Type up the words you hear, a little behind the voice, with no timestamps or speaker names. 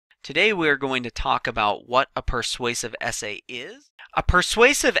Today we are going to talk about what a persuasive essay is. A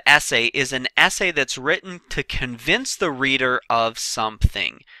persuasive essay is an essay that's written to convince the reader of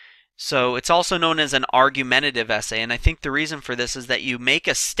something. So it's also known as an argumentative essay, and I think the reason for this is that you make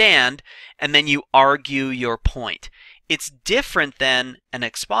a stand and then you argue your point. It's different than an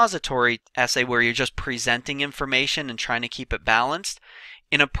expository essay where you're just presenting information and trying to keep it balanced.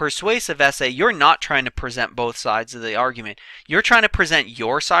 In a persuasive essay, you're not trying to present both sides of the argument. You're trying to present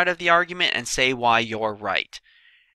your side of the argument and say why you're right.